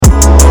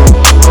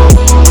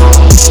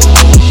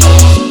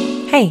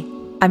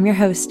I'm your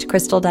host,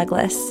 Krystal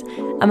Douglas.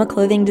 I'm a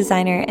clothing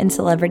designer and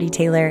celebrity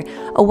tailor,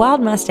 a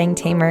wild Mustang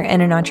tamer,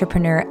 and an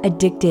entrepreneur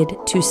addicted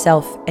to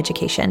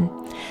self-education.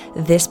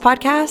 This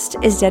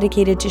podcast is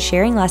dedicated to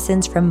sharing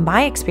lessons from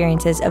my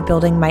experiences of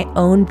building my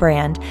own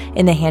brand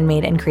in the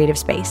handmade and creative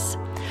space.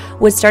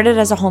 What started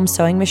as a home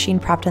sewing machine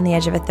propped on the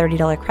edge of a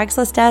 $30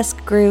 Craigslist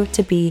desk grew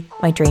to be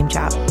my dream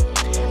job,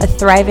 a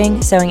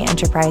thriving sewing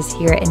enterprise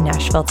here in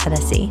Nashville,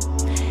 Tennessee.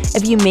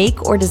 If you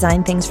make or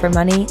design things for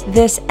money,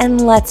 this,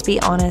 and let's be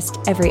honest,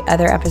 every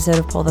other episode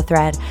of Pull the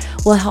Thread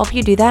will help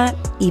you do that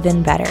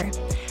even better.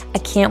 I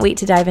can't wait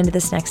to dive into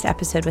this next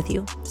episode with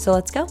you. So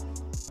let's go.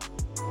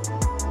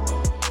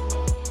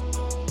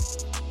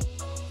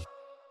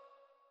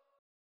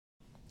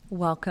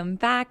 Welcome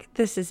back.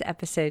 This is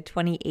episode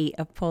 28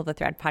 of Pull the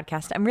Thread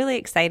podcast. I'm really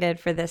excited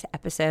for this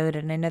episode,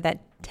 and I know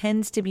that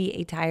tends to be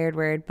a tired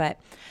word,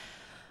 but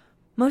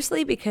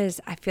mostly because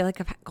I feel like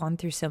I've gone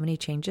through so many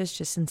changes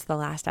just since the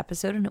last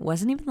episode, and it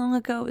wasn't even long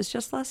ago. It was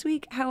just last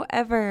week.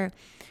 However,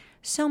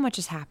 so much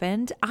has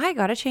happened. I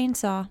got a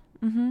chainsaw.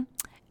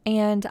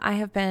 And I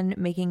have been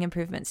making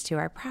improvements to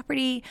our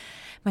property.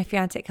 My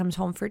fiance comes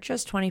home for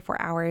just 24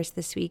 hours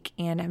this week,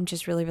 and I'm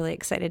just really, really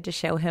excited to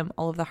show him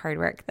all of the hard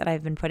work that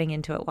I've been putting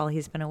into it while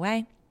he's been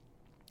away,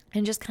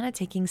 and just kind of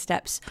taking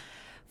steps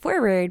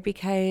forward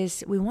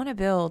because we want to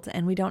build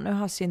and we don't know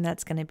how soon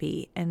that's going to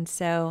be. And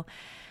so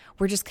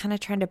we're just kind of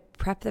trying to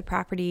prep the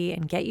property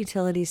and get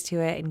utilities to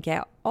it and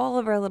get all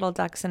of our little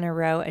ducks in a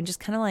row and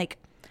just kind of like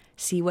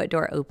see what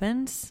door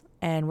opens.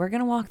 And we're going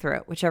to walk through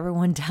it, whichever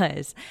one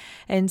does.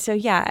 And so,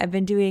 yeah, I've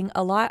been doing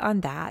a lot on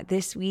that.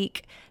 This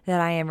week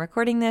that I am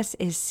recording this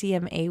is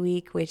CMA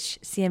week, which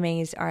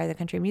CMAs are the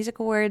Country Music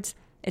Awards.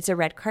 It's a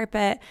red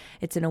carpet.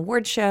 It's an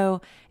award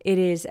show. It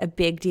is a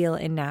big deal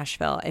in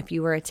Nashville. If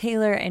you were a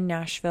tailor in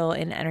Nashville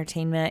in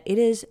entertainment, it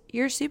is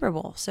your Super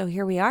Bowl. So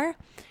here we are.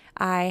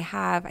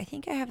 I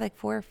think I have like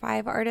 4 or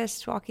 5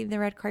 artists walking the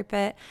red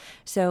carpet.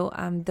 So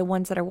the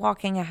ones that are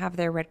walking, I have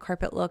their red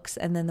carpet looks.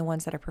 And then the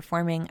ones that are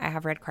performing, I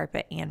have red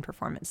carpet and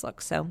performance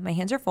looks. So my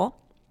hands are full,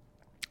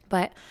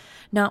 but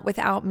not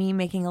without me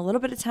making a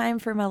little bit of time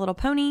for My Little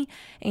Pony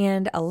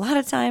and a lot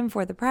of time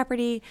for the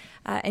property,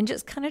 and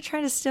just kind of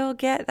trying to still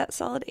get that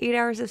solid 8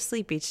 hours of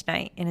sleep each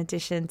night, in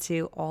addition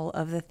to all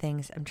of the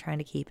things I'm trying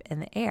to keep in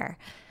the air.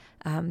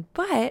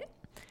 But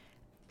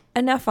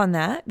enough on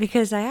that,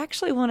 because I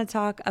actually want to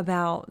talk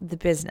about the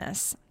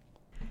business.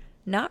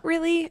 Not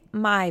really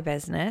my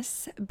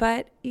business,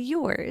 but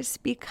yours,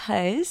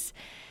 because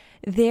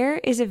there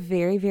is a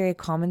very, very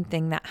common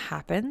thing that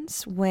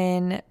happens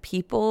when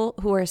people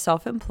who are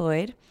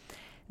self-employed,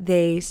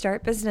 they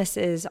start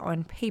businesses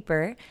on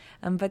paper,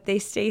 but they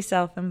stay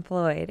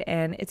self-employed.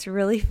 And it's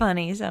really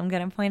funny, so I'm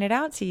going to point it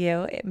out to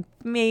you.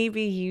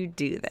 Maybe you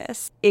do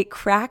this. It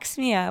cracks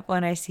me up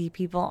when I see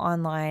people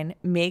online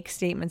make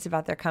statements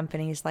about their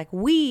companies like,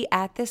 we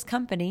at this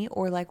company,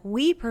 or like,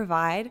 we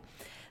provide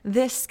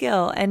this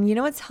skill. And you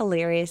know what's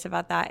hilarious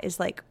about that is,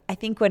 like, I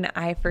think when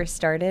I first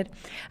started,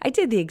 I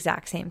did the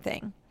exact same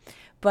thing.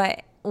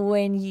 But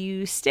when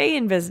you stay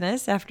in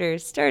business after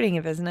starting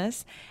a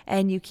business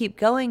and you keep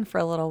going for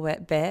a little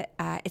bit,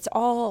 it's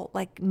all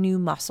like new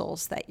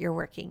muscles that you're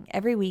working.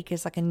 Every week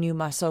is like a new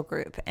muscle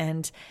group.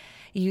 And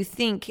you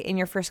think in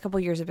your first couple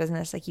of years of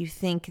business, like, you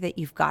think that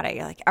you've got it.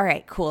 You're like, all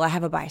right, cool. I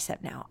have a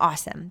bicep now.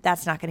 Awesome.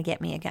 That's not going to get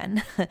me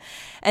again.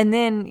 And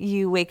then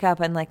you wake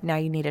up and like, now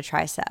you need a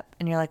tricep.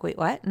 And you're like, wait,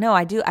 what? No,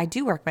 I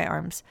do work my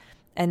arms.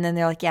 And then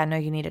they're like, yeah, no,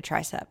 you need a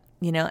tricep,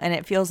 and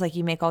it feels like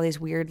you make all these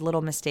weird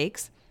little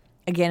mistakes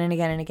again and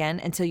again and again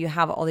until you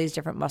have all these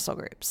different muscle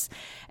groups.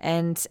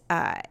 And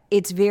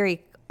it's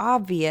very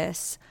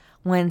obvious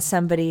when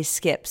somebody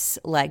skips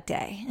leg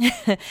day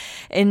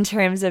in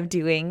terms of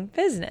doing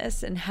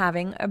business and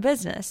having a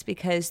business,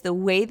 because the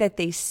way that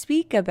they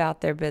speak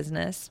about their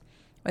business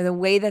or the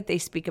way that they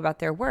speak about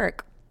their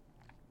work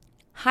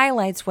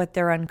highlights what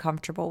they're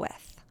uncomfortable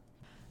with.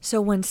 So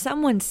when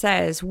someone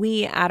says,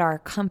 we at our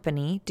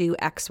company do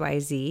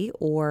XYZ,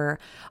 or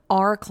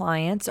our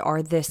clients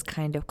are this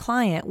kind of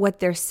client, what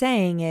they're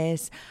saying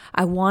is,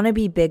 I want to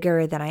be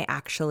bigger than I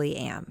actually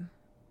am.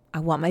 I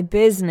want my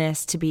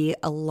business to be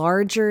a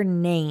larger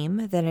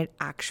name than it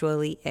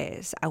actually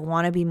is. I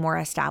want to be more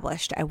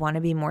established. I want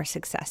to be more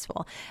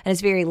successful. And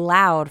it's very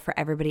loud for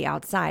everybody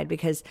outside,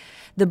 because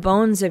the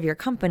bones of your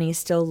company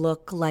still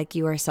look like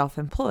you are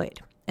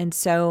self-employed. And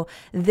so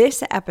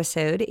this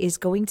episode is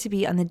going to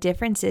be on the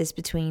differences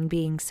between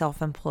being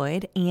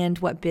self-employed and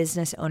what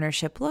business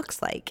ownership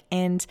looks like.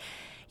 And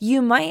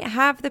you might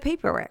have the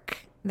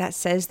paperwork that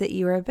says that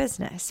you are a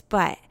business,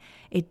 but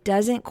it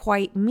doesn't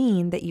quite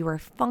mean that you are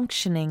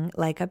functioning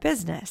like a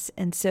business.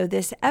 And so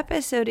this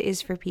episode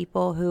is for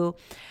people who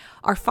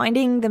are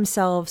finding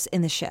themselves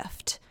in the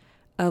shift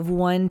of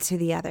one to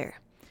the other.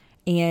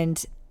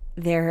 And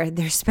they're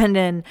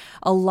spending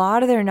a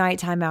lot of their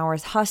nighttime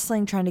hours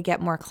hustling, trying to get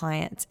more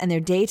clients, and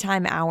their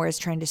daytime hours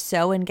trying to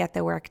sew and get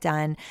the work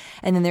done,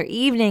 and then their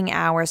evening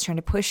hours trying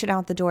to push it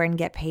out the door and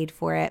get paid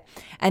for it,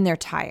 and they're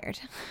tired.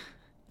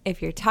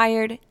 If you're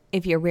tired,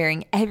 if you're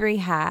wearing every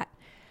hat,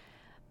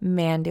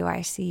 man, do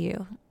I see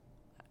you.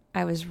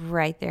 I was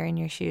right there in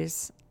your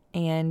shoes.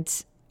 And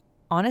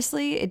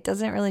honestly, it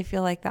doesn't really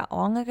feel like that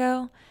long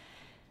ago.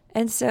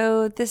 And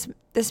so this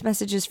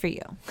message is for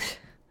you.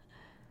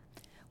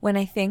 When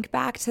I think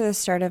back to the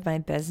start of my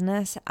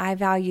business, I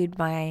valued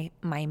my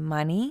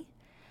money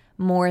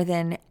more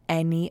than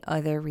any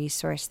other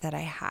resource that I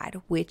had,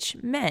 which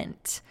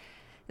meant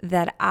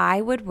that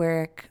I would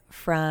work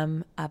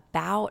from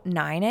about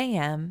 9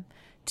 a.m.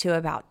 to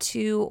about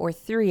 2 or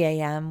 3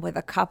 a.m. with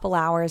a couple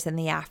hours in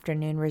the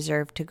afternoon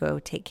reserved to go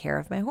take care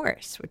of my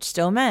horse, which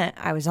still meant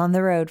I was on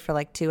the road for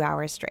like 2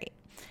 hours straight,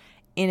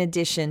 in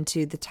addition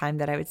to the time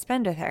that I would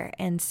spend with her.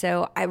 And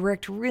so I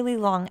worked really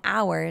long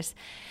hours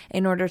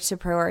in order to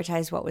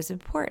prioritize what was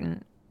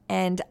important.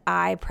 And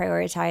I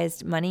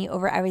prioritized money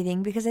over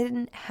everything because I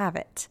didn't have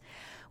it.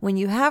 When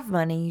you have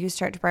money, you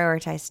start to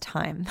prioritize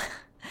time.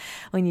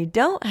 When you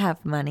don't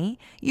have money,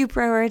 you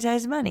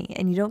prioritize money,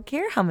 and you don't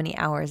care how many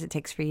hours it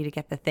takes for you to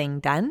get the thing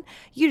done.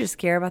 You just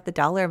care about the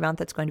dollar amount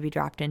that's going to be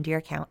dropped into your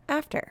account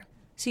after.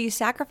 So you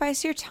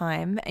sacrifice your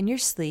time and your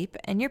sleep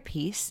and your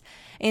peace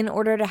in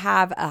order to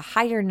have a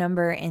higher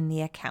number in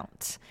the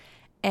account.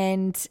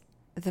 And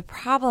the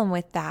problem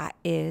with that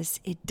is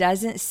it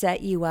doesn't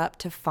set you up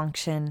to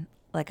function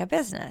like a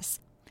business.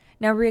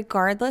 Now,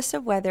 regardless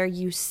of whether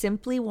you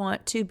simply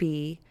want to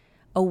be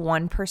a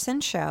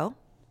one-person show,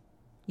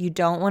 you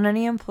don't want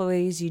any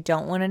employees, you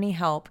don't want any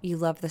help, you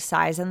love the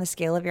size and the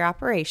scale of your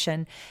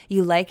operation,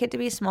 you like it to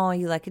be small,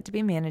 you like it to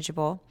be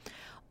manageable,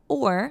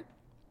 or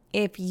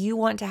if you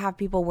want to have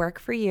people work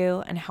for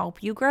you and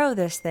help you grow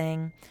this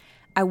thing,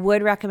 I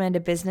would recommend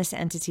a business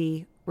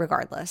entity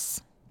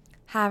regardless.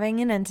 Having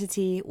an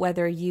entity,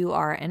 whether you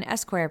are an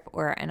S Corp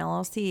or an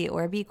LLC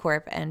or a B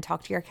Corp, and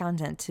talk to your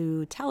accountant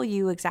to tell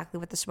you exactly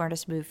what the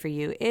smartest move for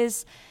you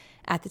is.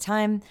 At the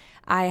time,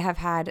 I have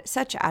had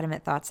such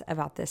adamant thoughts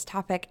about this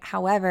topic.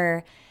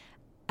 However,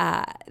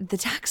 the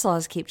tax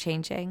laws keep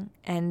changing.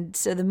 And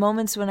so the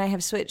moments when I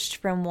have switched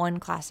from one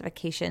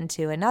classification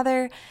to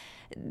another,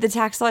 the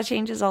tax law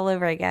changes all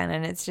over again.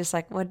 And it's just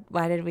like,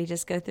 why did we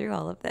just go through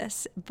all of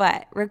this?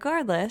 But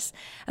regardless,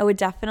 I would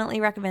definitely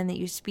recommend that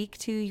you speak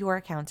to your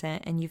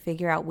accountant and you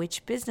figure out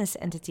which business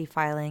entity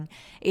filing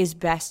is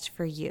best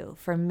for you.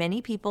 For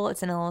many people,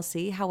 it's an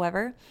LLC.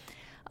 However,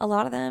 a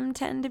lot of them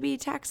tend to be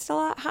taxed a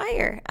lot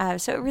higher.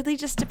 So it really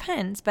just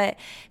depends. But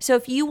so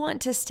if you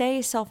want to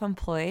stay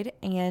self-employed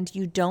and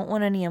you don't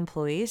want any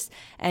employees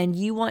and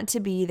you want to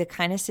be the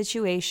kind of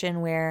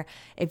situation where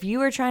if you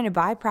are trying to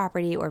buy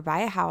property or buy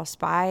a house,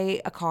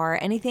 buy a car,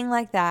 anything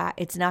like that,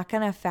 it's not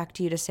going to affect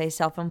you to stay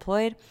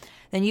self-employed,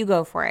 then you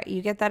go for it.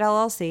 You get that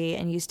LLC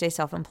and you stay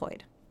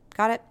self-employed.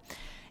 Got it?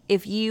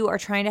 If you are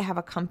trying to have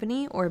a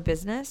company or a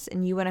business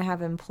and you want to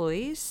have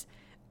employees,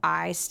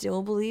 I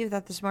still believe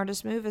that the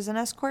smartest move is an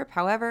S Corp.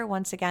 However,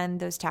 once again,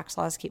 those tax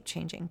laws keep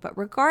changing. But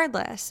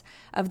regardless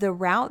of the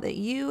route that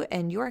you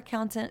and your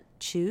accountant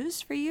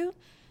choose for you,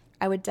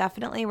 I would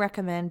definitely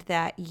recommend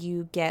that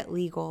you get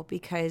legal,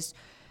 because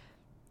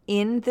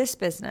in this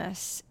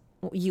business,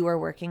 you are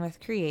working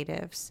with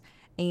creatives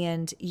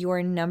and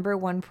your number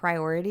one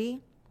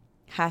priority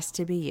has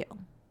to be you.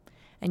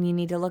 And you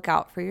need to look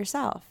out for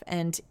yourself.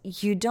 And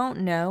you don't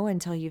know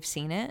until you've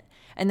seen it.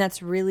 And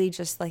that's really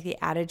just like the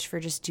adage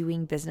for just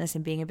doing business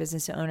and being a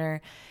business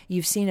owner.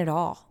 You've seen it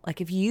all. Like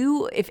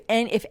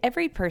if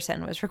every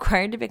person was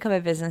required to become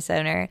a business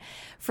owner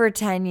for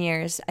 10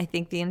 years, I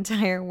think the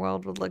entire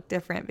world would look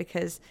different,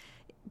 because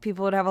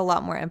people would have a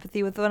lot more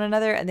empathy with one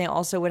another. And they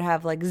also would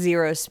have like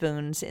zero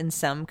spoons in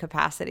some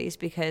capacities,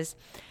 because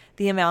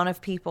the amount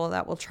of people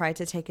that will try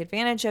to take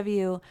advantage of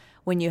you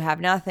when you have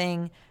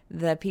nothing,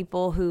 the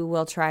people who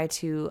will try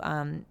to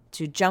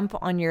jump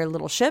on your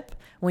little ship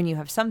when you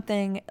have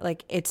something,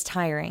 like, it's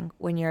tiring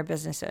when you're a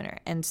business owner.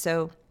 And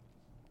so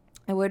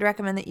I would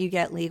recommend that you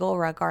get legal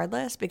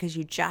regardless, because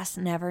you just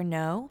never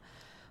know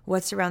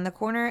what's around the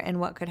corner and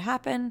what could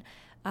happen.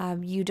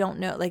 You don't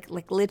know,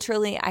 like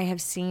literally, I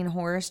have seen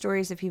horror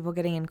stories of people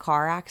getting in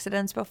car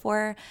accidents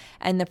before,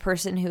 and the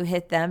person who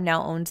hit them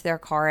now owns their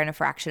car and a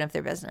fraction of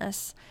their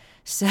business.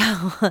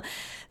 So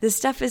this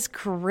stuff is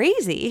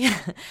crazy.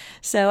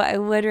 So I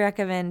would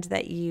recommend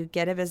that you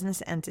get a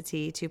business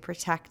entity to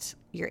protect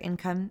your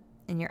income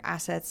and your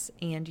assets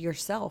and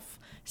yourself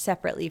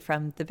separately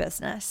from the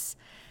business.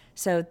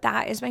 So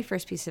that is my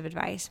first piece of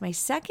advice. My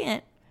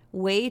second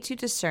way to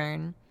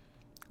discern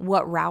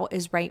what route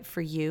is right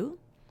for you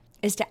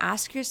is to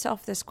ask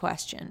yourself this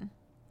question.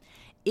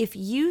 If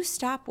you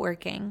stop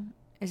working,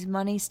 is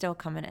money still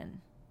coming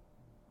in?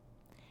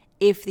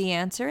 If the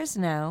answer is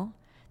no,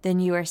 then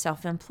you are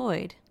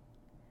self-employed.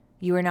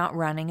 You are not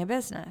running a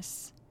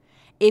business.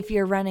 If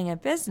you're running a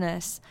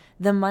business,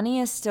 the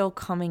money is still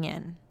coming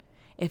in.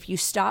 If you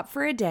stop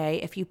for a day,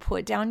 if you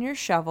put down your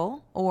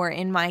shovel, or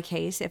in my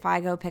case, if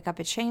I go pick up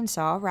a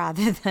chainsaw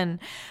rather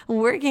than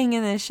working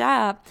in the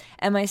shop,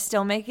 am I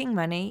still making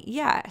money?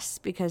 Yes,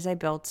 because I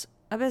built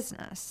a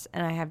business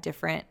and I have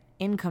different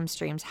income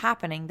streams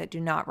happening that do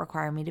not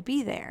require me to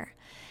be there.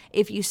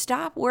 If you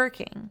stop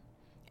working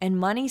and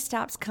money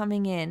stops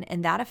coming in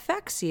and that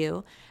affects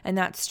you and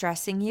that's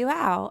stressing you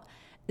out,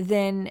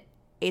 then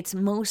it's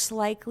most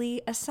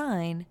likely a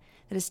sign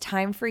that it's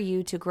time for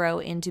you to grow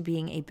into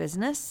being a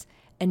business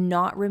and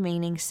not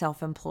remaining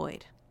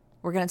self-employed.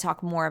 We're going to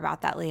talk more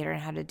about that later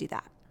and how to do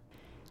that.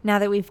 Now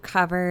that we've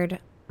covered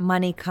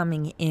money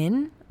coming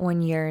in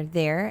when you're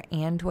there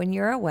and when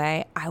you're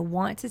away, I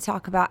want to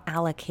talk about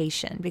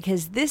allocation,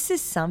 because this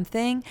is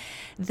something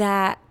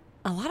that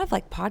a lot of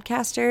like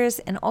podcasters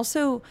and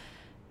also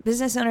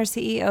business owners,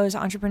 CEOs,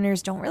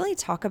 entrepreneurs don't really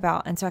talk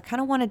about. And so I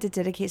kind of wanted to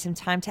dedicate some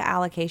time to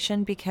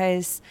allocation,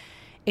 because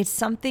it's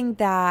something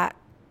that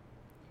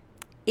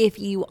if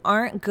you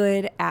aren't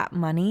good at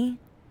money,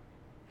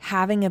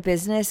 having a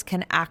business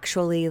can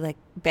actually like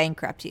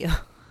bankrupt you.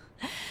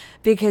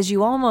 Because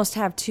you almost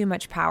have too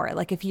much power.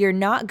 Like if you're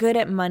not good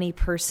at money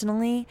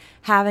personally,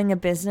 having a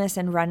business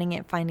and running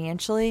it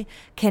financially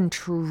can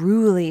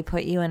truly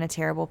put you in a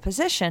terrible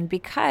position,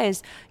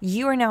 because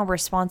you are now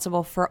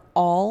responsible for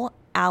all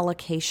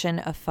allocation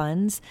of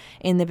funds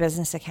in the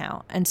business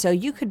account. And so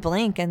you could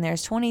blink and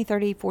there's $20,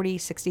 $30, $40,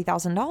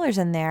 $60,000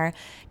 in there.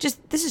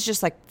 This is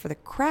just like for the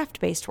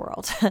craft-based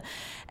world.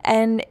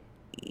 And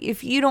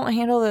if you don't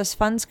handle those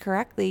funds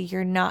correctly,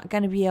 you're not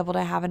going to be able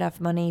to have enough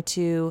money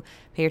to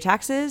pay your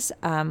taxes,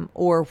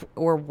 or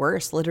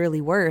worse,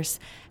 literally worse,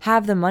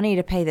 have the money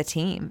to pay the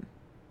team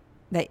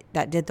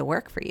that did the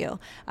work for you,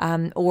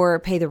 or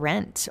pay the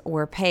rent,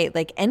 or pay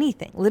like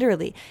anything,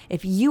 literally.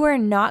 If you are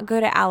not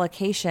good at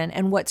allocation,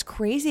 and what's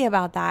crazy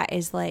about that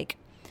is like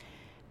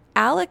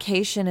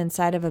allocation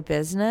inside of a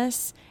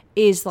business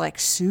is like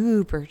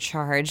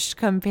supercharged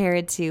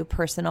compared to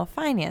personal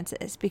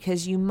finances,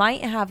 because you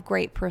might have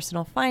great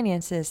personal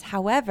finances.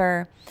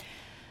 However,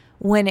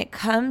 when it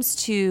comes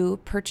to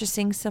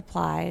purchasing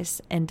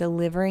supplies and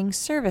delivering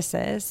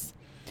services,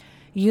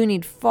 you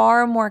need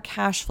far more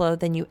cash flow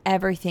than you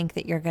ever think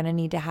that you're going to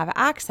need to have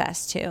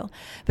access to.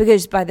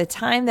 Because by the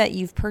time that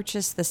you've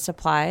purchased the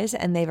supplies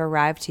and they've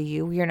arrived to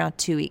you, you're now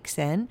 2 weeks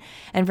in.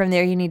 And from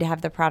there, you need to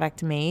have the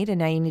product made. And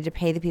now you need to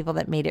pay the people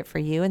that made it for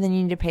you. And then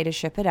you need to pay to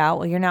ship it out.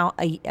 Well, you're now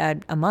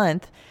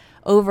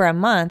over a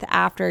month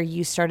after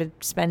you started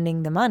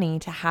spending the money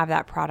to have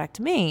that product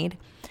made.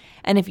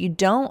 And if you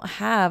don't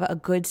have a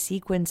good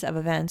sequence of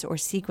events or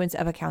sequence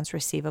of accounts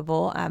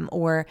receivable,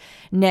 or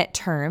net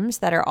terms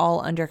that are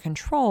all under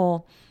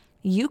control,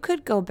 you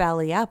could go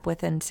belly up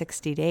within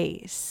 60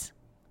 days.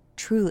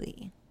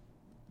 Truly.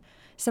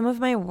 Some of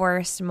my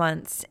worst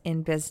months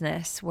in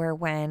business were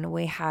when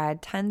we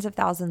had tens of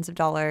thousands of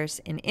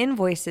dollars in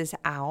invoices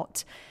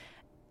out,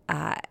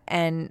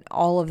 and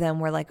all of them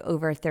were like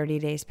over 30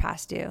 days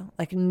past due.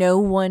 Like no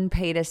one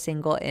paid a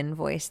single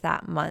invoice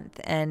that month.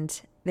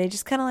 And they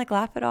just kind of like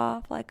laugh it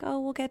off, like, oh,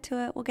 we'll get to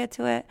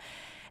it.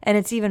 And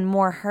it's even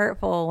more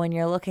hurtful when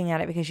you're looking at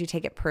it because you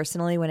take it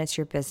personally when it's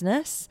your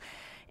business.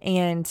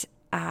 And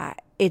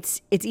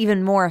it's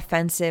even more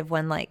offensive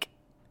when like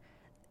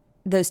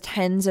those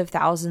tens of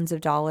thousands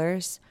of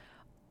dollars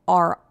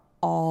are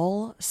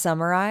all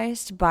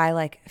summarized by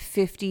like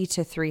 $50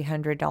 to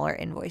 $300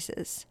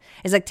 invoices.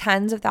 It's like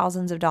tens of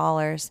thousands of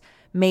dollars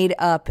made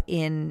up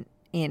in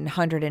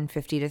 $150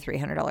 to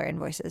 $300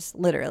 invoices,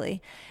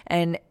 literally.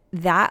 And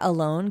that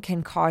alone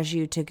can cause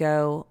you to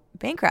go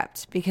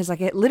bankrupt, because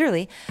like it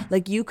literally,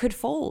 like you could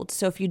fold.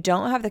 So if you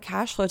don't have the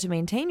cash flow to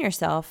maintain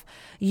yourself,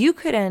 you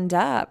could end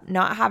up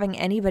not having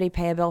anybody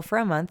pay a bill for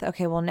a month.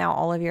 Okay, well now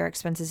all of your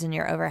expenses and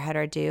your overhead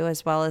are due,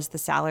 as well as the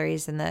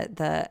salaries and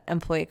the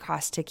employee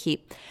costs to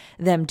keep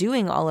them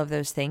doing all of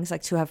those things,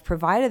 like to have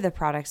provided the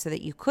product so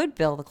that you could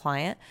bill the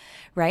client,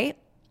 right?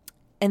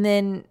 And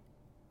then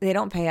they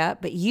don't pay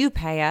up, but you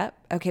pay up.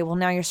 Okay, well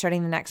now you're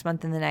starting the next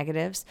month in the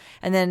negatives,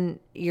 and then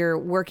you're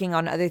working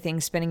on other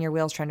things, spinning your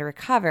wheels, trying to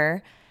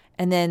recover,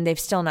 and then they've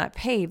still not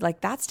paid. Like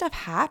that stuff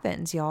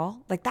happens, y'all.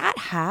 Like that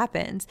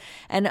happens.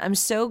 And I'm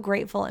so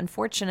grateful and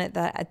fortunate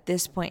that at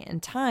this point in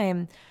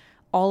time,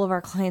 all of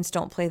our clients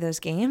don't play those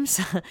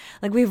games.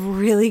 Like we have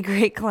really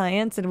great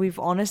clients, and we've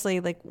honestly,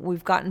 like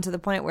we've gotten to the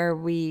point where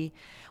we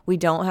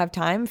don't have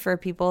time for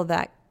people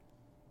that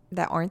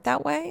aren't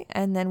that way.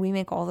 And then we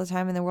make all the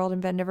time in the world and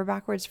bend over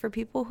backwards for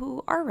people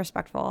who are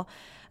respectful,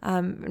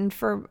 and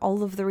for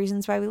all of the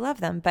reasons why we love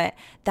them. But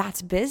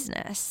that's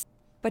business.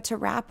 But to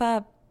wrap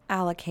up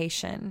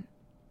allocation,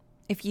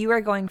 if you are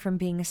going from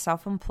being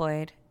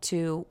self-employed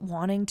to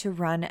wanting to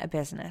run a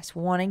business,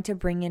 wanting to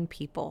bring in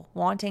people,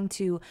 wanting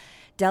to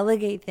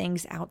delegate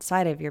things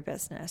outside of your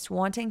business,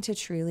 wanting to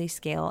truly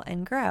scale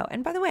and grow.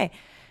 And by the way,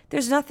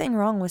 there's nothing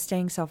wrong with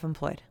staying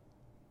self-employed.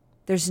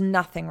 There's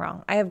nothing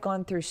wrong. I have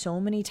gone through so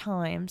many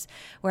times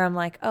where I'm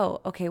like,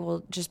 oh, okay,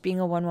 well, just being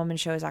a one-woman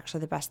show is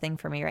actually the best thing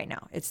for me right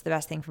now. It's the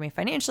best thing for me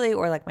financially,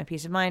 or like my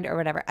peace of mind or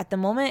whatever. At the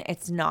moment,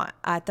 it's not.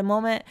 At the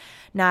moment,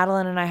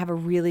 Madeline and I have a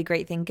really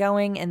great thing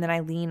going, and then I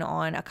lean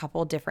on a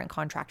couple different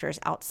contractors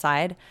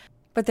outside.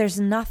 But there's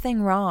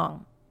nothing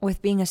wrong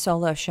with being a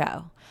solo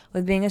show,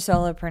 with being a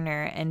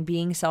solopreneur and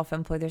being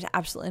self-employed. There's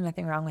absolutely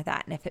nothing wrong with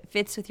that. And if it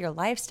fits with your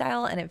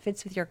lifestyle and it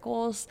fits with your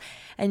goals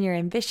and your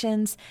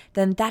ambitions,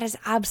 then that is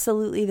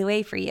absolutely the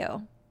way for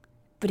you.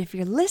 But if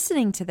you're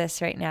listening to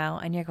this right now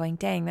and you're going,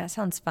 dang, that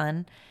sounds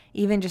fun,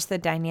 even just the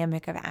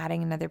dynamic of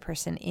adding another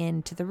person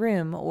into the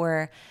room,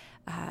 or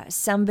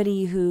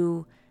somebody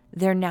who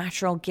their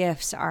natural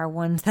gifts are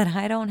ones that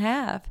I don't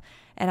have,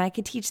 and I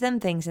could teach them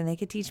things and they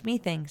could teach me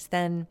things,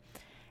 then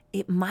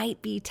it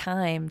might be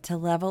time to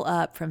level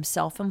up from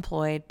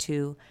self-employed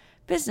to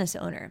business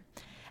owner.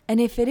 And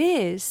if it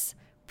is,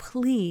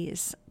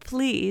 please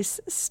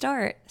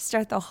start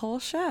the whole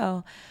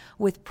show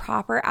with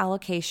proper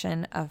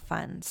allocation of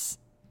funds,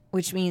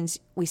 which means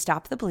we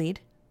stop the bleed.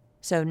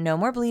 So no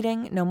more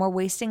bleeding, no more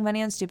wasting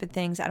money on stupid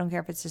things. I don't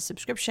care if it's a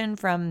subscription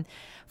from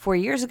 4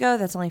 years ago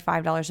that's only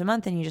 $5 a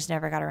month and you just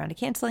never got around to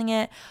canceling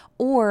it,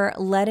 or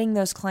letting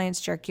those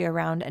clients jerk you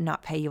around and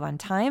not pay you on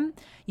time.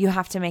 You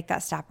have to make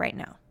that stop right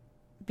now,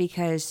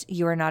 because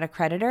you are not a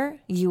creditor,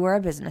 you are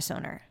a business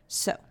owner.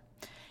 So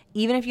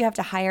even if you have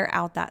to hire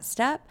out that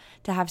step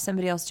to have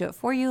somebody else do it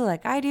for you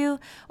like I do,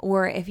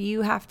 or if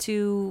you have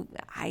to,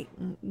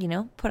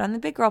 put on the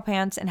big girl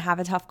pants and have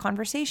a tough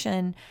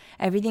conversation,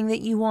 everything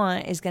that you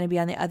want is going to be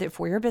on the other,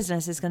 for your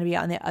business is going to be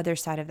on the other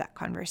side of that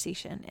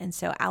conversation. And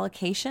so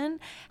allocation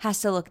has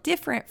to look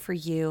different for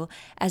you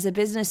as a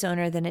business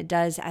owner than it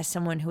does as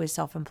someone who is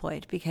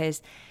self-employed,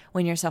 because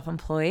when you're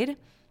self-employed,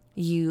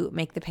 you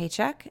make the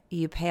paycheck,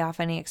 you pay off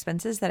any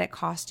expenses that it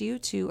cost you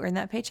to earn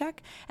that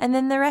paycheck, and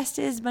then the rest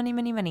is money,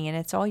 and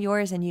it's all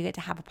yours, and you get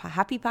to have a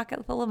happy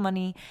pocket full of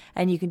money,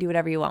 and you can do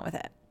whatever you want with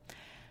it.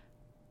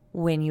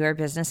 When you are a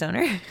business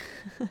owner,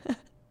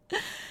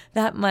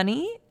 that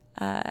money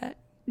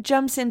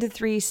jumps into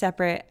 3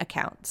 separate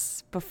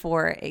accounts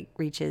before it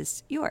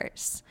reaches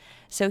yours.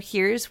 So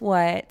here's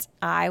what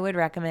I would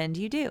recommend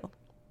you do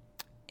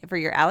for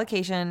your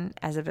allocation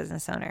as a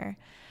business owner.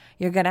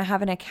 You're going to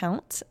have an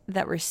account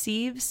that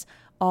receives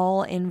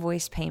all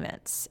invoice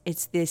payments.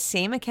 It's the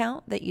same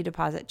account that you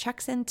deposit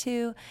checks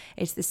into.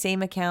 It's the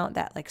same account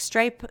that like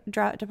Stripe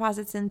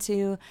deposits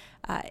into.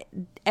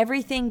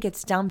 Everything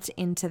gets dumped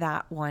into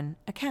that one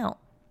account.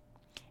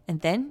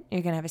 And then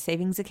you're going to have a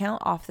savings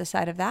account off the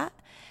side of that.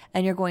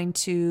 And you're going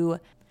to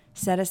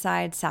set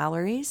aside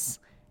salaries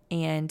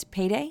and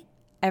payday.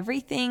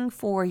 Everything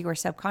for your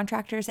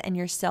subcontractors and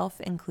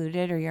yourself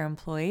included, or your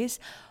employees,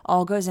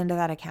 all goes into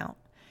that account.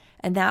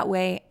 And that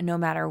way, no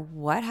matter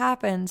what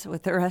happens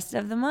with the rest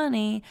of the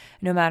money,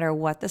 no matter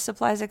what the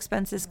supplies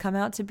expenses come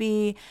out to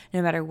be,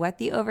 no matter what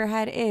the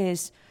overhead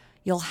is,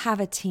 you'll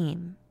have a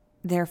team.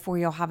 Therefore,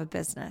 you'll have a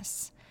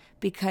business.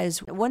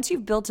 Because once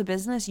you've built a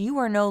business, you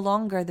are no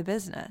longer the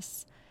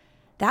business.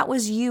 That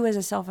was you as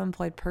a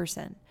self-employed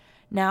person.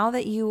 Now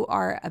that you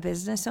are a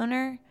business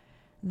owner,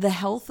 the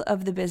health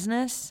of the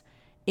business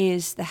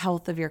is the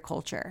health of your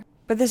culture.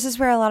 But this is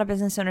where a lot of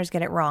business owners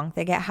get it wrong.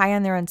 They get high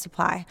on their own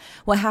supply.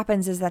 What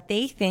happens is that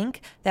they think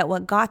that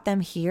what got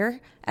them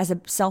here as a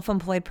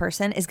self-employed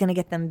person is going to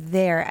get them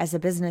there as a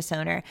business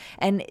owner.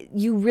 And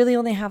you really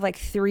only have like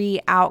 3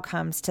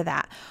 outcomes to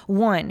that.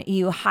 1,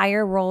 you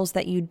hire roles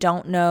that you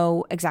don't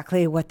know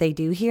exactly what they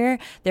do here.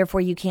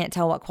 Therefore, you can't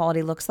tell what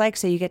quality looks like.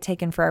 So you get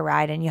taken for a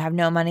ride and you have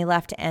no money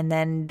left. And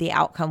then the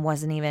outcome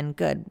wasn't even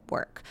good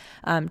work.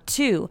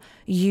 2,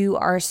 you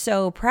are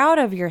so proud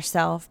of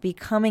yourself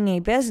becoming a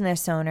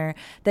business owner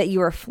that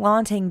you are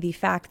flaunting the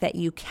fact that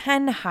you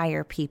can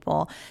hire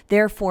people,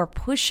 therefore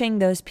pushing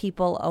those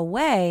people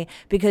away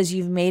because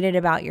you've made it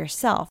about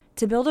yourself.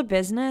 To build a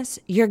business,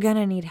 you're going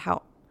to need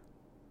help.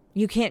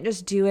 You can't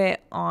just do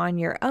it on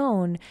your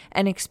own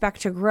and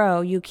expect to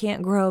grow. You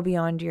can't grow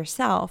beyond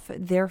yourself.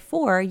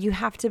 Therefore, you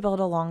have to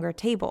build a longer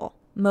table.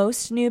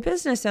 Most new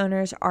business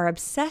owners are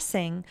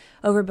obsessing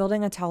over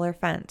building a taller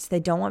fence. They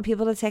don't want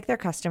people to take their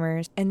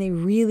customers, and they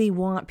really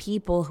want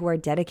people who are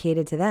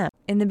dedicated to them.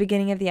 In the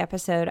beginning of the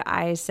episode,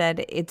 I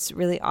said it's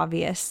really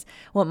obvious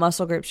what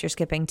muscle groups you're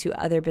skipping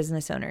to other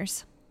business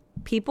owners.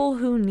 People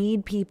who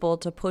need people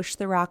to push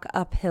the rock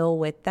uphill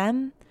with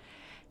them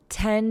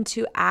tend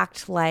to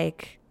act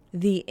like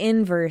the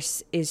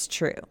inverse is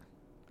true.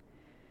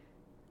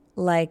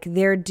 Like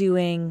they're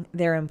doing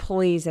their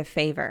employees a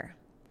favor.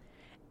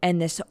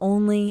 And this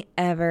only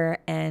ever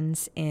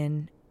ends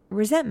in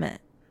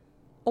resentment.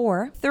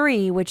 Or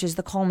 3, which is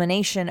the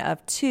culmination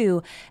of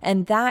 2,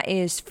 and that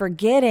is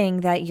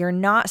forgetting that you're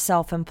not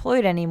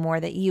self-employed anymore,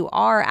 that you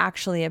are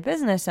actually a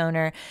business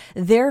owner.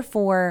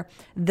 Therefore,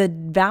 the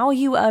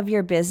value of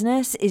your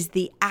business is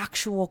the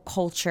actual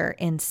culture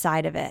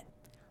inside of it.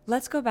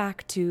 Let's go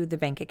back to the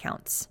bank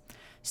accounts.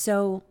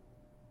 So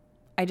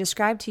I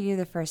described to you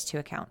the first 2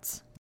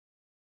 accounts.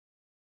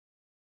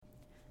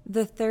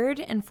 The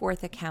 3rd and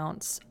 4th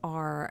accounts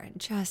are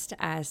just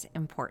as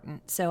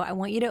important. So I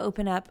want you to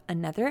open up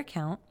another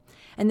account,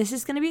 and this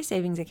is going to be a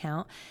savings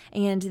account.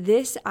 And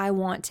this I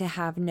want to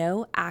have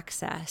no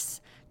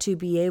access to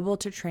be able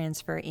to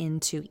transfer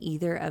into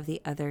either of the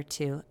other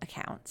 2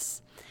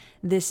 accounts.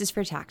 This is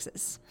for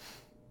taxes.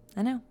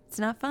 I know it's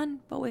not fun,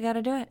 but we got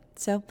to do it.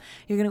 So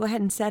you're going to go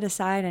ahead and set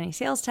aside any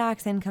sales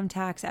tax, income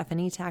tax,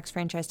 F&E tax,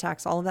 franchise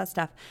tax, all of that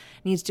stuff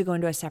needs to go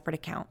into a separate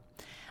account.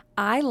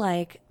 I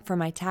like for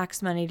my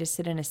tax money to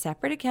sit in a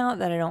separate account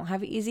that I don't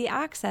have easy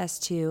access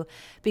to,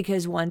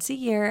 because once a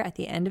year, at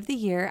the end of the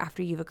year,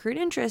 after you've accrued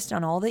interest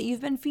on all that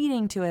you've been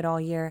feeding to it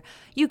all year,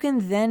 you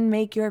can then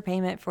make your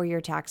payment for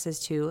your taxes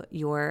to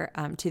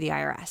to the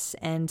IRS.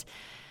 And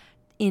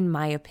in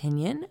my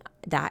opinion,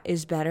 that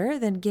is better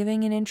than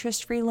giving an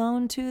interest-free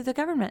loan to the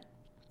government.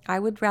 I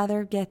would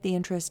rather get the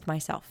interest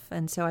myself.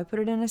 And so I put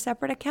it in a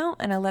separate account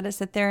and I let it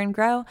sit there and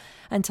grow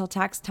until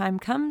tax time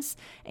comes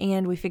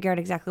and we figure out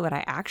exactly what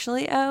I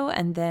actually owe,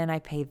 and then I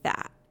pay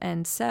that.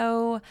 And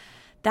so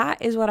that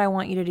is what I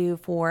want you to do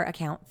for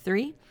account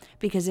 3,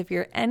 because if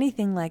you're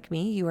anything like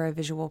me, you are a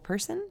visual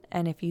person,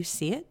 and if you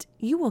see it,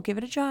 you will give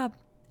it a job.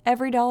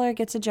 Every dollar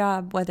gets a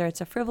job, whether it's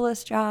a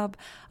frivolous job,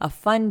 a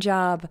fun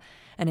job,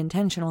 an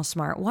intentional,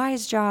 smart,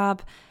 wise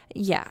job.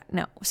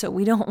 So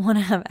we don't want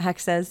to have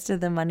access to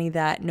the money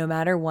that, no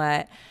matter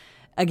what,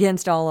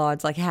 against all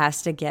odds, like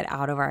has to get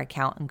out of our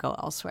account and go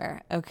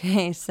elsewhere.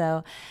 Okay,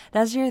 so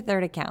that's your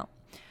 3rd account.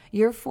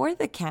 Your 4th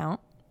account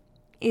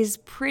is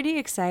pretty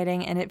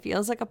exciting and it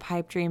feels like a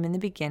pipe dream in the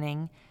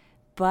beginning,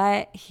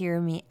 but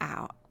hear me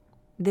out.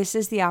 This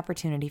is the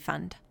opportunity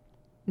fund.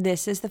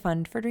 This is the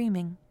fund for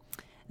dreaming.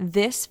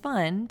 This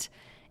fund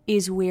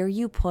is where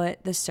you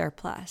put the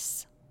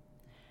surplus.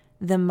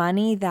 The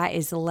money that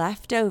is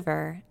left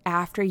over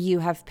after you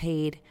have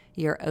paid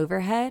your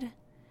overhead,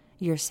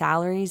 your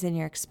salaries and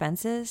your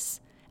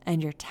expenses,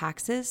 and your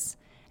taxes,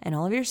 and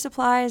all of your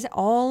supplies,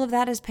 all of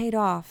that is paid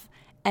off.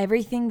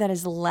 Everything that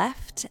is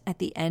left at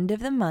the end of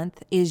the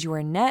month is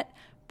your net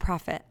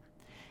profit.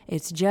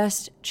 It's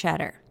just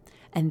cheddar.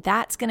 And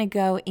that's going to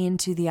go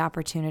into the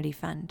opportunity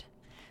fund.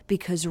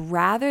 Because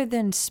rather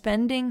than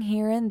spending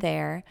here and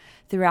there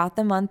throughout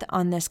the month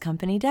on this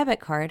company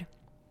debit card,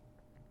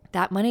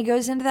 that money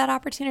goes into that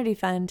opportunity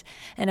fund,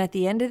 and at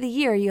the end of the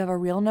year, you have a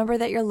real number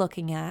that you're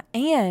looking at,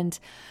 and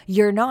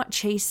you're not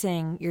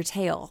chasing your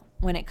tail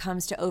when it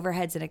comes to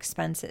overheads and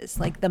expenses.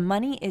 Like, the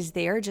money is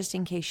there just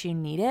in case you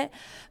need it,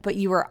 but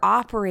you are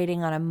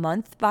operating on a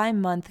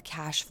month-by-month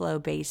cash flow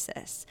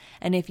basis.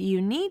 And if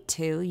you need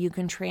to, you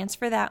can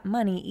transfer that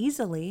money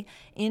easily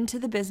into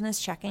the business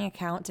checking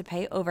account to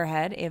pay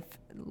overhead. If,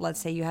 let's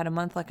say, you had a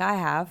month like I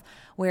have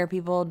where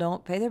people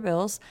don't pay their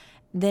bills,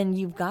 then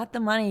you've got the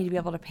money to be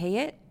able to pay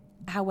it.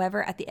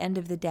 However, at the end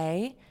of the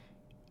day,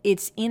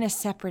 it's in a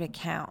separate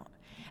account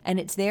and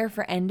it's there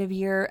for end of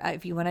year.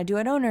 If you want to do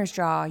an owner's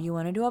draw, you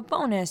want to do a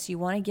bonus, you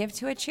want to give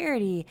to a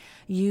charity,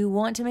 you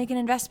want to make an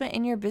investment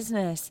in your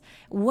business,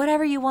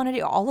 whatever you want to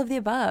do, all of the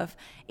above,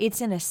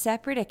 it's in a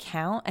separate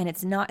account and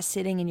it's not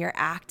sitting in your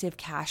active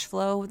cash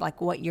flow,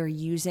 like what you're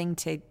using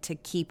to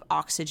keep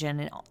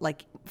oxygen and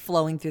like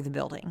flowing through the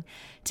building,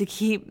 to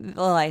keep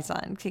the lights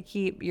on, to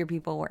keep your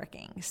people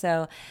working.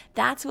 So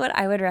that's what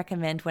I would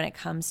recommend when it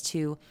comes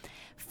to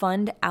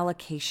fund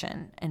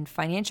allocation and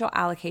financial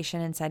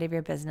allocation inside of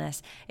your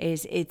business.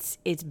 Is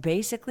it's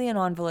basically an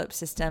envelope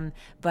system,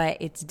 but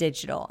it's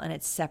digital and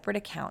it's separate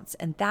accounts.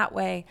 And that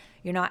way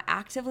you're not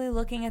actively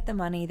looking at the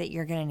money that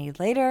you're going to need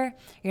later.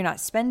 You're not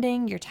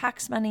spending your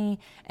tax money,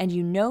 and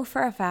you know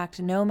for a fact,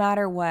 no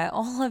matter what,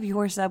 all of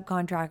your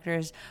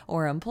subcontractors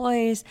or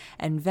employees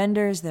and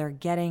vendors, they're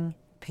getting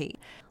paid.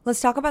 Let's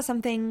talk about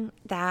something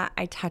that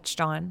I touched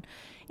on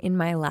in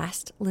my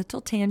last little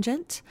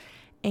tangent,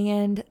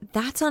 and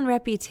that's on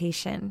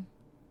reputation.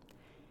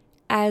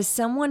 As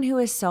someone who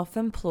is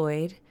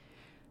self-employed,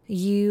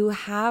 you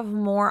have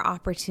more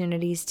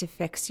opportunities to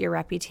fix your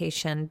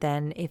reputation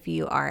than if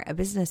you are a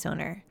business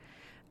owner.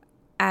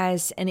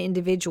 As an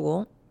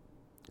individual,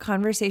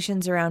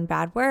 conversations around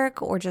bad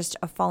work or just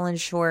a fallen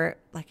short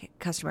like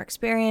customer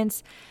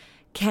experience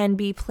can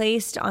be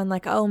placed on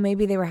like, oh,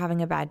 maybe they were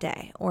having a bad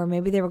day, or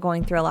maybe they were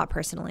going through a lot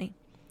personally.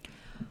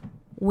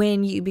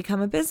 When you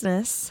become a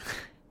business,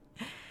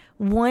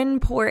 one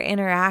poor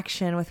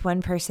interaction with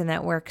one person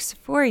that works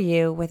for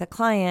you with a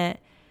client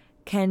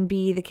can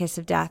be the kiss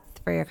of death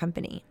for your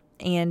company.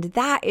 And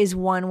that is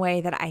one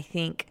way that I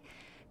think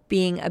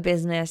being a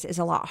business is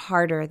a lot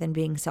harder than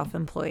being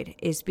self-employed,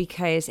 is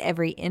because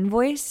every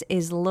invoice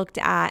is looked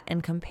at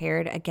and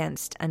compared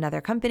against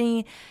another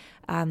company.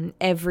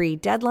 Every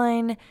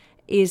deadline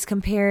is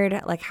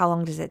compared, like how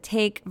long does it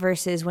take,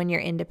 versus when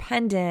you're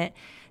independent,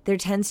 there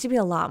tends to be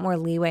a lot more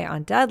leeway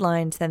on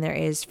deadlines than there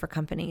is for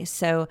companies.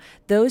 So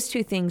those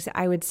two things,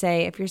 I would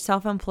say, if you're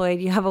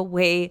self-employed, you have a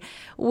way,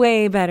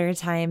 way better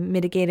time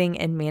mitigating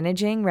and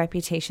managing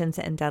reputations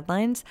and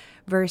deadlines,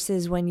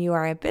 versus when you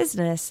are a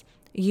business,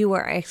 you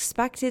are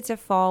expected to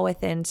fall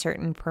within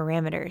certain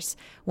parameters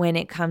when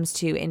it comes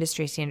to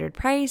industry standard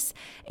price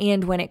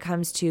and when it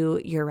comes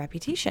to your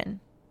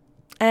reputation.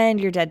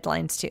 And your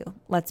deadlines too,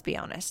 let's be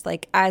honest.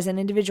 Like, as an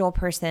individual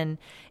person,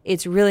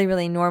 it's really,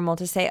 really normal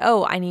to say,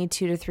 oh, I need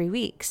 2 to 3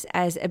 weeks.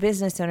 As a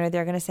business owner,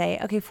 they're going to say,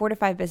 okay, 4 to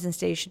 5 business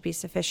days should be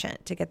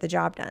sufficient to get the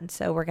job done.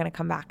 So we're going to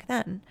come back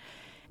then.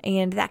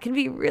 And that can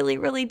be really,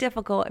 really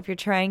difficult if you're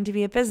trying to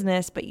be a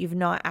business, but you've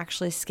not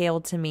actually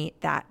scaled to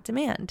meet that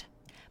demand.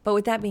 But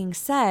with that being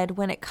said,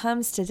 when it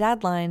comes to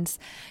deadlines,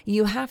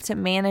 you have to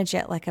manage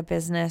it like a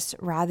business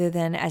rather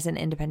than as an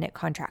independent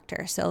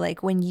contractor. So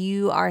like when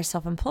you are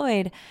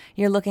self-employed,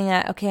 you're looking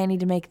at, okay, I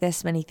need to make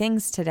this many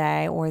things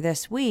today or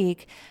this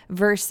week,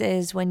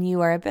 versus when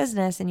you are a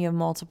business and you have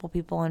multiple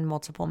people on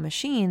multiple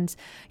machines,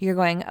 you're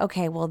going,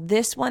 okay, well,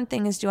 this one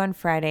thing is due on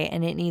Friday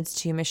and it needs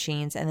 2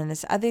 machines. And then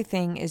this other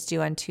thing is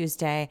due on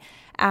Tuesday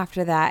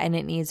after that, and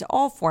it needs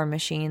all 4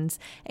 machines.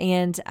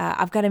 And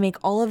I've got to make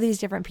all of these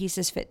different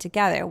pieces fit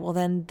together. Well,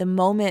 then the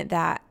moment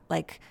that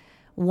like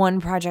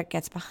one project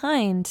gets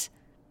behind,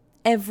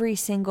 every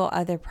single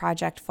other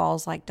project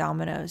falls like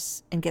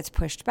dominoes and gets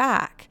pushed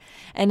back.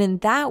 And in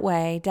that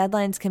way,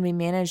 deadlines can be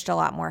managed a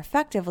lot more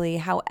effectively.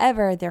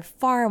 However, they're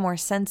far more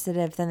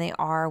sensitive than they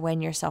are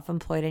when you're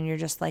self-employed and you're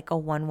just like a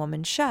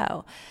one-woman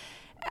show.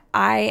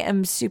 I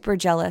am super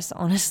jealous,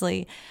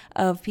 honestly,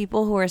 of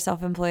people who are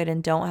self-employed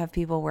and don't have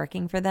people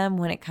working for them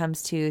when it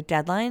comes to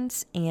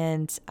deadlines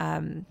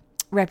and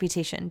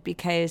reputation,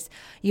 because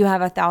you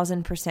have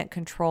 1,000%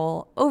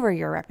 control over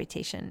your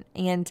reputation.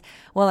 And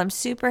while I'm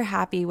super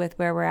happy with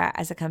where we're at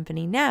as a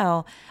company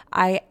now,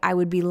 I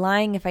would be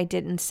lying if I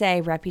didn't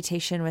say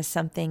reputation was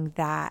something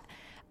that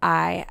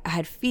I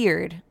had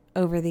feared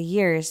over the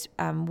years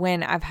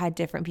when I've had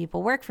different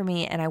people work for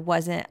me and I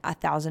wasn't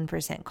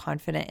 1,000%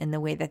 confident in the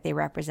way that they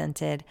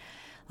represented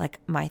like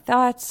my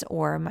thoughts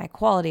or my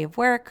quality of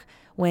work,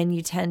 when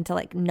you tend to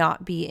like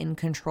not be in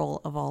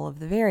control of all of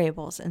the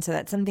variables. And so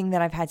that's something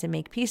that I've had to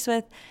make peace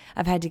with.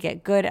 I've had to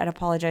get good at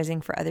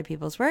apologizing for other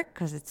people's work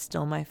because it's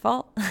still my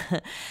fault.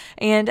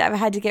 And I've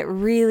had to get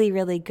really,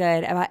 really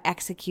good about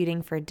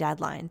executing for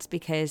deadlines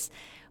because,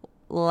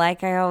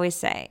 like I always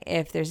say,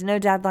 if there's no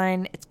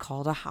deadline, it's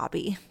called a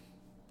hobby.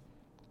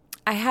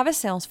 I have a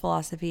sales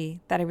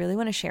philosophy that I really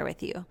want to share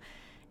with you.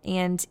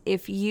 And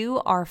if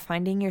you are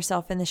finding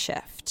yourself in the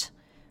shift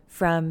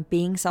from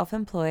being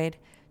self-employed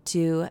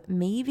to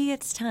maybe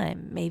it's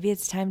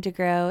time to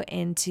grow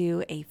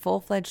into a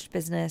full-fledged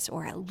business,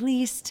 or at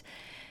least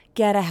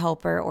get a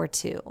helper or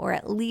 2, or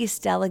at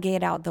least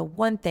delegate out the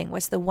one thing.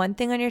 What's the one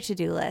thing on your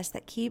to-do list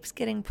that keeps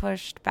getting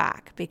pushed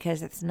back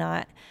because it's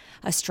not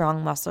a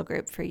strong muscle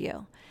group for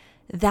you?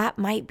 That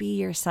might be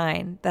your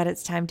sign that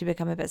it's time to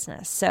become a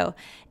business. So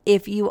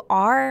if you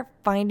are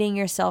finding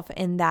yourself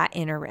in that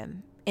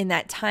interim, in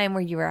that time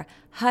where you are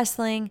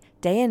hustling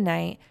day and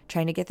night,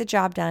 trying to get the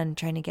job done,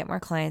 trying to get more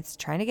clients,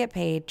 trying to get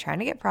paid, trying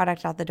to get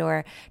product out the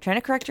door, trying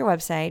to correct your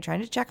website,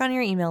 trying to check on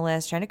your email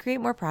list, trying to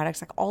create more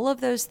products, like all of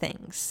those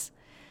things,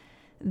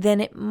 then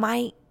it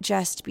might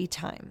just be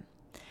time.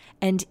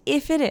 And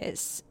if it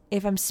is,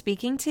 if I'm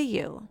speaking to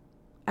you,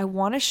 I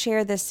want to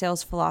share this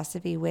sales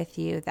philosophy with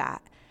you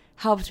that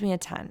helped me a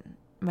ton.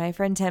 My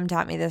friend Tim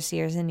taught me this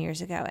years and years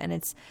ago, and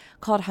it's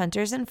called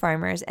Hunters and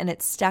Farmers, and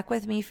it's stuck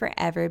with me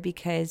forever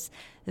because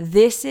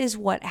this is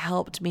what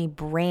helped me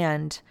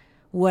brand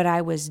what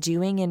I was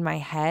doing in my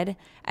head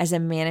as a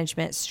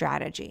management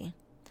strategy.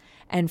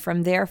 And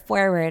from there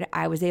forward,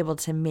 I was able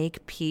to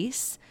make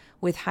peace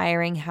with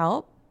hiring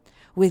help,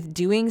 with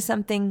doing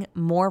something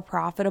more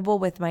profitable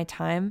with my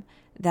time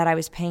that I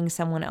was paying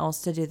someone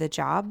else to do the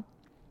job,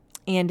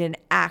 and in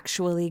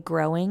actually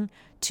growing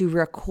to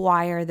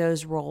require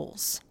those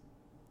roles.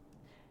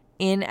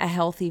 In a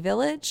healthy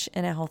village,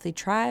 in a healthy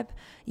tribe,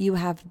 you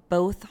have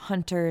both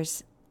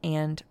hunters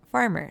and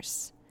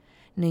farmers.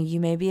 Now, you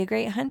may be a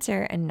great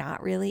hunter and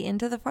not really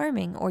into the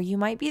farming, or you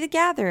might be the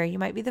gatherer, you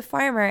might be the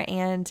farmer,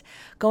 and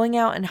going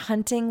out and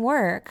hunting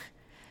work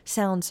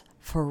sounds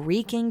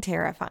freaking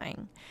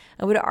terrifying.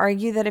 I would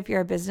argue that if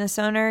you're a business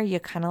owner,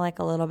 you kind of like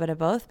a little bit of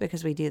both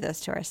because we do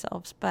this to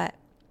ourselves. But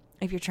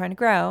if you're trying to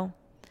grow,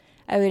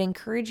 I would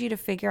encourage you to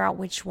figure out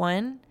which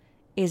one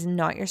is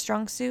not your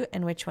strong suit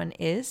and which one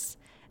is,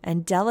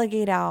 and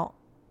delegate out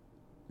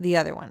the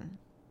other one.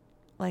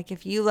 Like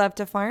if you love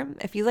to farm,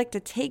 if you like to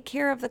take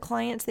care of the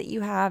clients that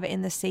you have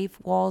in the safe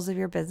walls of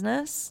your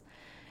business,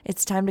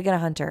 it's time to get a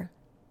hunter.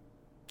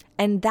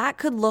 And that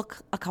could look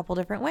a couple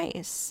different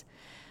ways.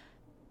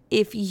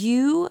 If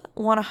you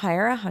want to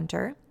hire a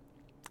hunter,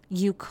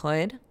 you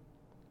could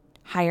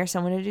hire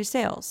someone to do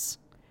sales.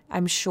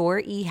 I'm sure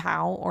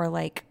eHow or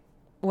like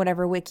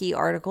whatever wiki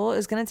article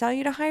is going to tell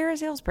you to hire a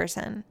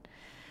salesperson.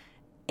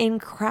 In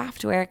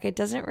craft work, it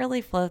doesn't really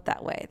float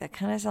that way. That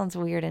kind of sounds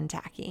weird and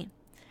tacky.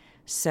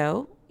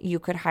 So you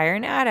could hire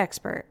an ad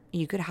expert.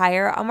 You could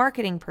hire a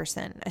marketing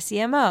person, a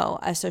CMO,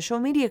 a social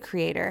media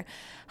creator.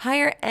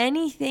 Hire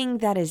anything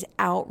that is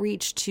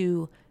outreach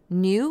to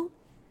new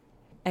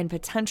and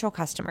potential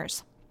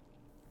customers.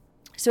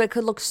 So it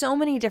could look so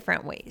many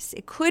different ways.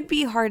 It could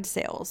be hard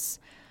sales.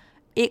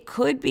 It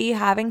could be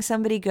having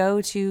somebody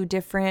go to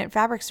different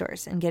fabric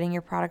stores and getting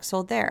your product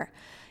sold there.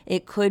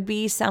 It could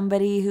be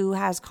somebody who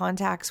has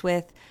contacts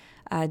with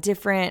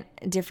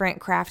different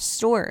craft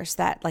stores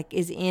that like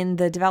is in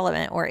the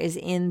development or is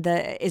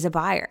a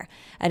buyer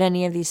at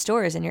any of these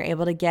stores, and you're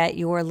able to get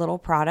your little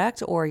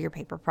product or your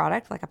paper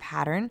product, like a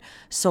pattern,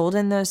 sold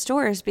in those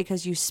stores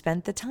because you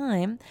spent the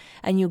time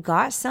and you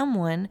got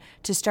someone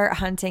to start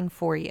hunting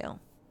for you.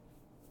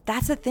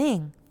 That's a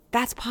thing.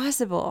 That's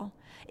possible.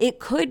 It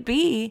could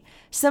be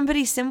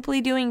somebody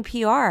simply doing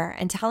PR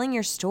and telling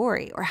your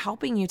story or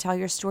helping you tell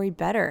your story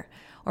better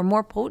or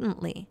more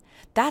potently.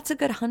 That's a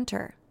good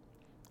hunter.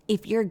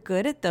 If you're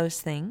good at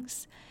those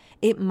things,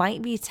 it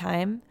might be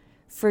time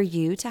for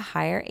you to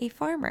hire a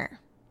farmer.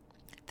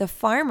 The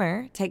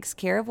farmer takes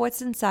care of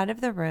what's inside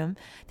of the room.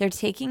 They're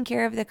taking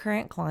care of the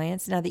current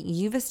clients. Now that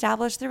you've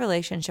established the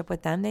relationship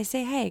with them, they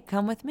say, hey,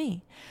 come with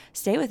me.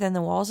 Stay within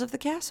the walls of the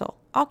castle.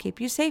 I'll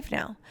keep you safe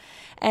now.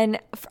 And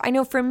I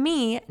know for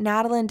me,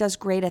 Natalie does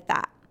great at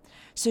that.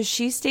 So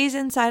she stays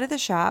inside of the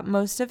shop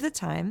most of the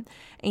time,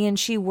 and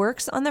she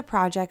works on the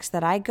projects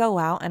that I go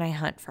out and I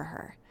hunt for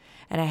her.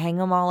 And I hang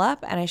them all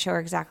up and I show her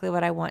exactly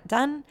what I want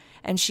done,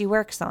 and she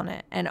works on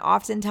it. And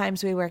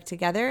oftentimes we work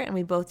together and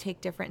we both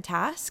take different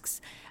tasks.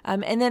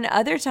 And then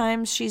other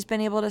times she's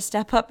been able to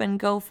step up and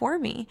go for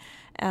me.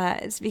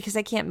 It's because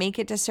I can't make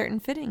it to certain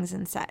fittings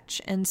and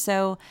such. And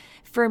so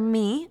for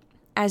me,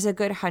 as a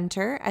good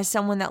hunter, as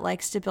someone that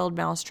likes to build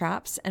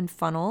mousetraps and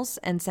funnels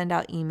and send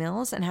out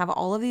emails and have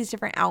all of these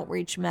different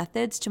outreach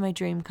methods to my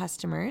dream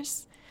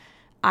customers,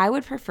 I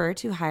would prefer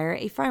to hire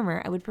a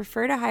farmer. I would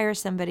prefer to hire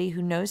somebody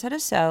who knows how to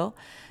sew,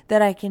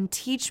 that I can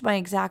teach my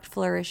exact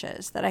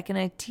flourishes, that I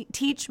can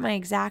teach my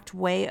exact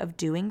way of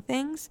doing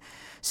things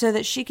so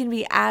that she can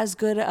be as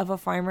good of a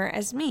farmer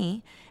as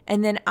me.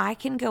 And then I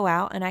can go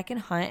out and I can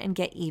hunt and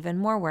get even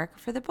more work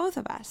for the both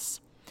of us.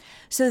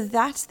 So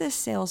that's the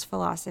sales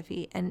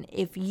philosophy. And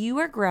if you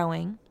are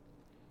growing,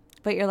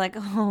 but you're like,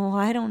 oh,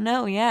 I don't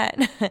know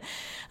yet.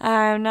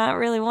 I'm not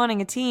really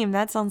wanting a team.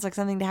 That sounds like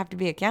something to have to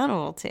be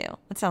accountable to.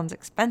 That sounds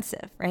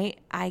expensive, right?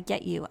 I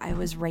get you. I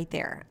was right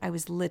there. I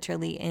was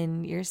literally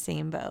in your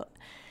same boat.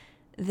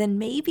 Then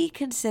maybe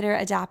consider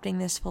adopting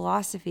this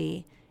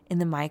philosophy in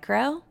the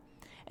micro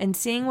and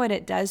seeing what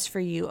it does for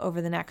you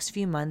over the next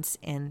few months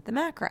in the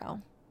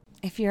macro.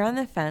 If you're on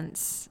the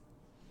fence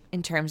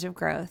in terms of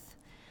growth,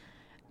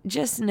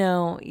 just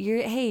know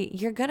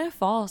you're going to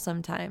fall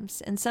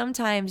sometimes. And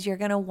sometimes you're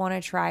going to want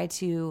to try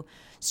to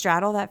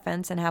straddle that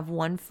fence and have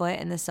one foot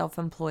in the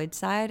self-employed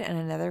side and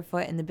another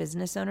foot in the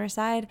business owner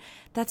side.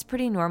 That's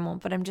pretty normal,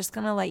 but I'm just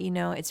going to let you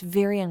know it's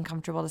very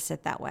uncomfortable to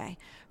sit that way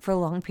for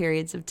long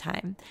periods of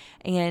time.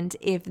 And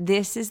if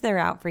this is the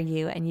route for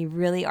you and you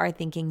really are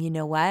thinking, you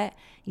know what?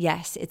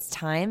 Yes, it's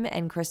time.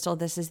 And Krystal,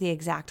 this is the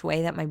exact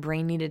way that my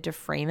brain needed to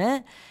frame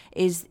it.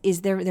 Is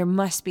there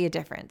must be a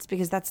difference,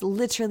 because that's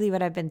literally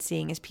what I've been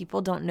seeing is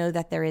people don't know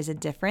that there is a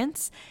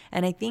difference.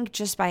 And I think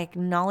just by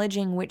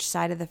acknowledging which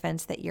side of the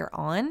fence that you're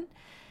on,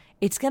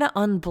 it's going to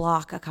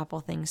unblock a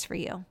couple things for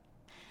you.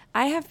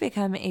 I have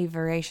become a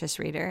voracious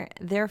reader.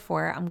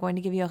 Therefore, I'm going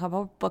to give you a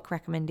couple book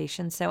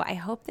recommendations. So I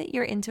hope that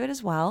you're into it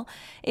as well.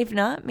 If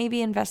not,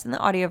 maybe invest in the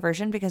audio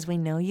version because we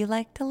know you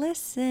like to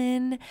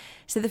listen.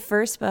 So the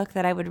first book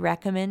that I would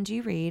recommend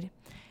you read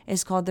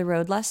is called The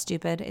Road Less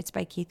Stupid. It's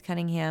by Keith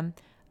Cunningham.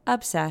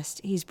 Obsessed.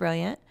 He's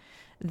brilliant.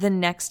 The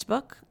next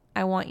book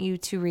I want you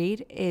to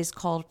read is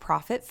called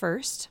Profit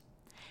First.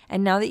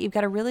 And now that you've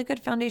got a really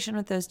good foundation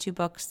with those two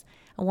books,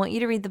 I want you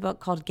to read the book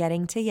called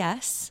Getting to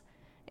Yes.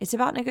 It's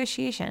about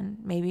negotiation.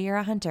 Maybe you're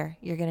a hunter.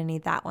 You're going to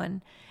need that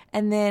one.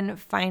 And then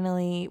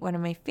finally, one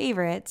of my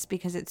favorites,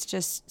 because it's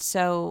just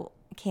so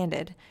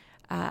candid,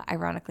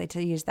 ironically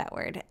to use that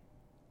word,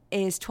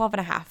 is 12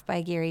 and a Half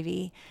by Gary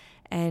Vee.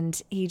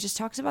 And he just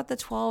talks about the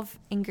 12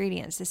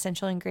 ingredients,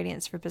 essential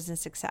ingredients for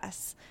business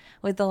success,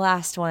 with the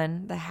last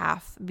one, the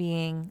half,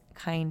 being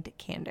kind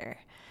candor.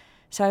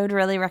 So I would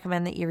really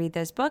recommend that you read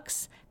those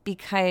books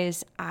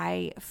because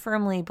I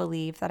firmly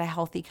believe that a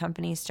healthy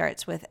company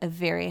starts with a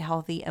very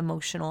healthy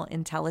emotional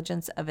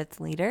intelligence of its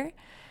leader.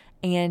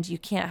 And you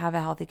can't have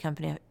a healthy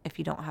company if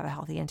you don't have a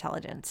healthy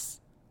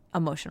intelligence.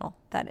 Emotional,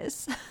 that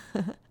is.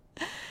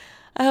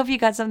 I hope you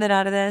got something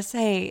out of this.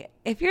 Hey,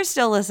 if you're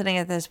still listening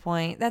at this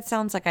point, that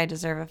sounds like I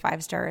deserve a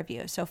 5-star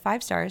review. So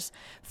 5 stars,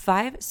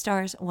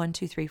 1,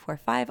 2, 3, 4,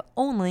 5,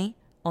 only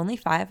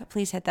 5.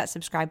 Please hit that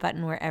subscribe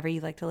button wherever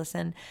you like to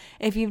listen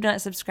if you've not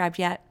subscribed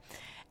yet.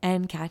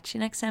 And catch you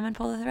next time on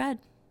Pull the Thread.